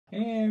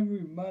Hey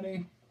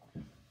everybody,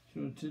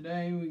 so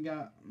today we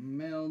got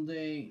mail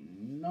day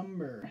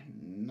number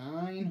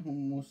 9,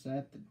 almost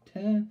at the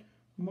 10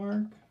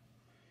 mark.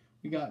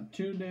 We got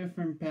 2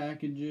 different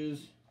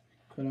packages,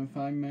 couldn't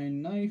find my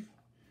knife,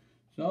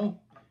 so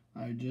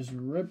I just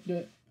ripped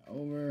it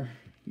over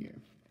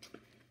here.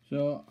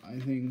 So I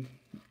think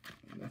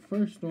the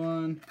first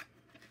one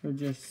are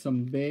just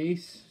some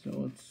base, so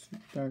let's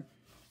start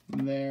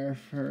there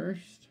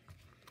first.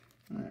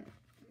 Alright,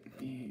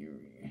 here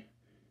we go.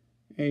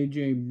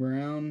 A.J.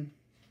 Brown,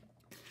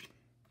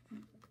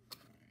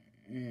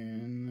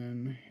 and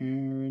then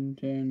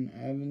Harrington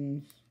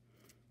Evans.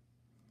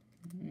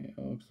 It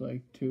looks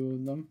like 2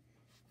 of them.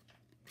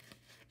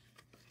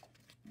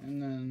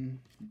 And then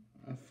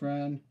a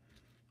friend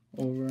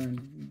over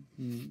and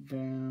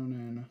down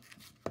in,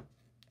 I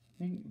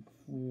think,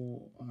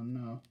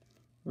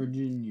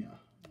 Virginia,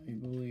 I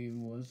believe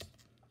was.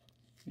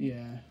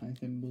 Yeah, I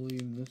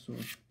believe this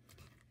was.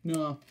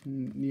 No,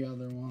 the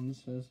other one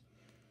says.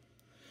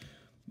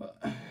 But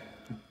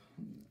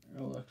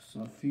there looks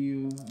a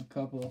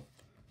couple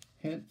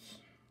hits.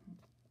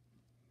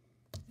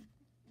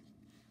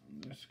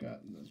 Just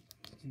got this.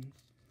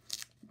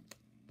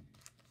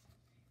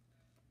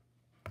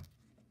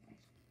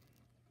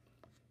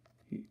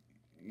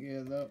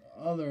 Yeah, the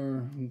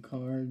other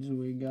cards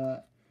we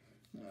got.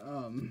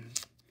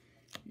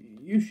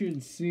 You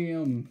should see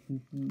him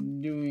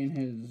doing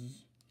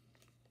his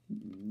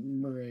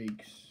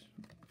breaks.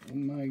 Oh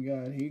my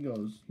God, he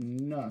goes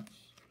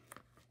nuts.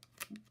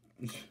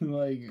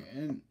 Like,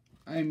 and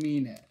I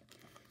mean it.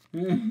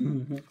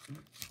 I'm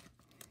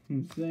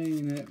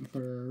saying it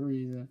for a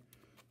reason.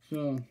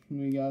 So,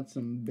 we got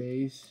some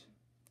base.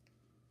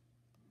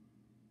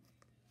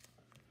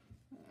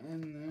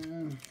 And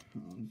then,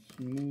 let's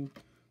move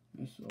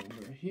this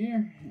over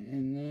here.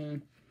 And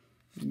then,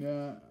 we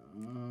got,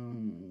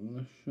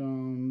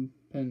 LaShawn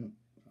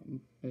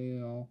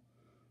Penn-Bale,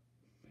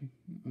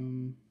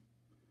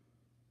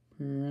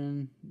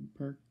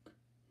 Perk.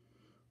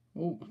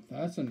 Oh,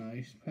 that's a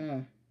nice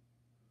pack.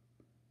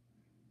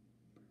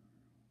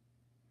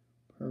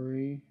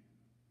 Purry.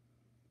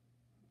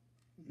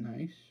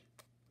 Nice.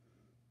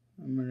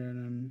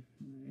 Number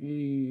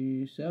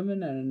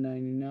 87 out of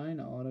 99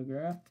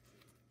 autograph.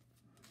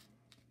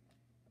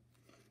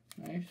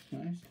 Nice.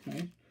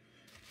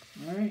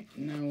 Alright,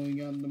 now we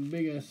got the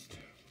biggest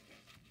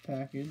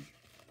package.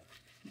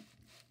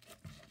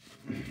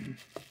 It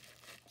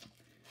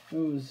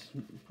was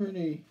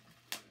pretty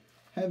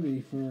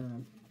heavy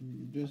for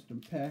just a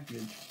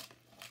package.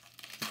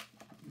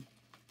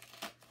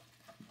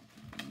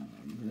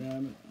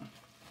 Grab it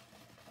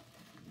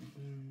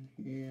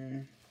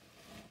here.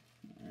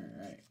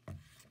 Alright.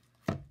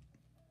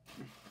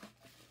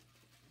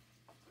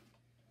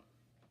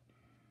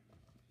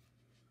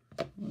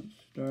 Let's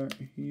start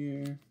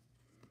here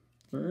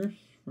first.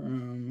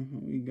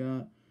 We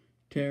got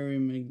Terry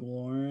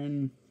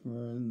McLaurin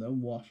for the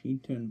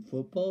Washington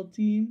football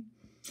team.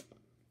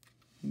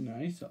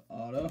 Nice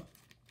auto.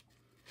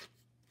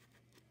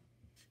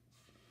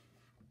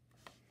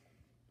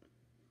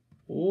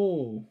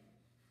 Oh,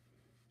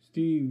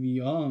 Steve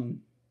Young.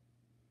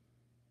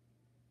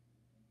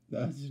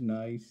 That's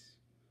nice.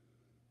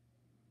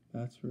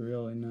 That's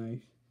really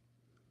nice.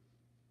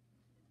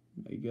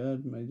 My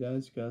God, my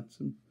dad's got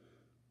some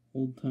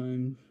old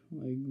times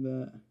like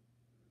that.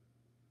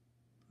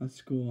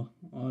 That's cool.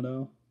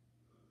 Auto.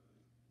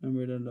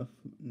 Numbered at a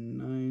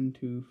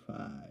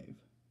 925.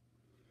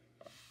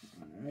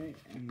 Alright,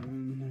 and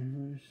then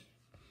there's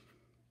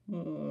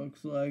what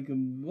looks like a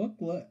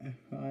booklet.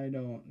 I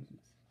don't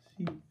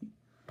see.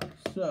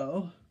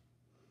 So,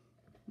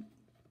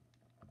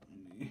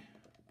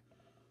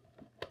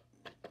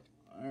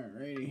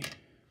 alrighty.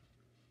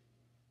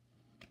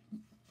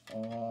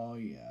 Oh,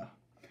 yeah.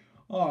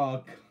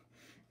 Oh,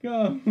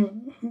 God.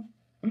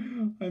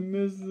 I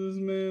miss this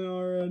man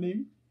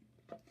already.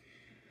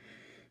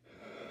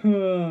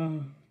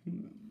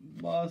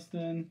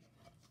 Boston,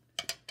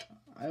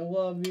 I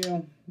love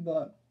you,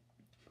 but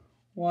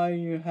why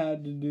you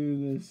had to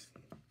do this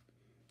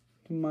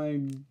to my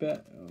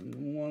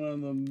one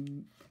of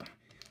the.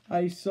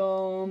 I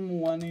saw him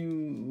when he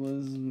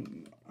was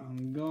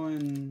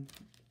going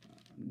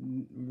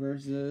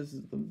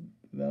versus the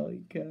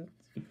Valley Cats.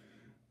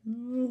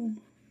 Oh,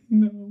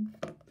 no.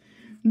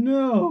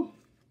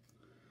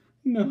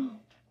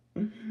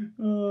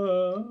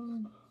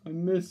 I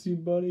miss you,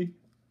 buddy.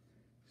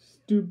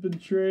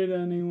 Stupid trade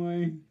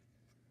anyway.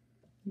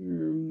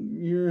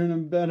 You're in a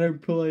better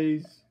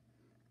place.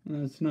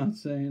 That's not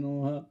saying a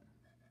lot.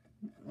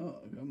 Oh,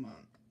 come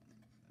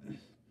on.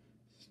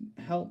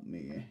 Help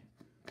me.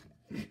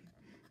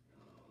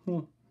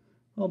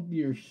 Help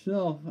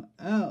yourself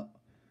out.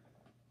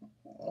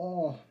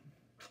 Oh,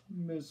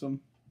 miss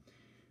him.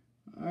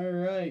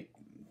 Alright.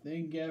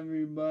 Thank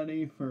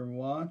everybody for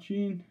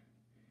watching.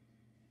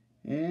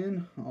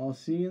 And I'll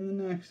see you in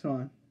the next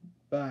one.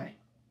 Bye.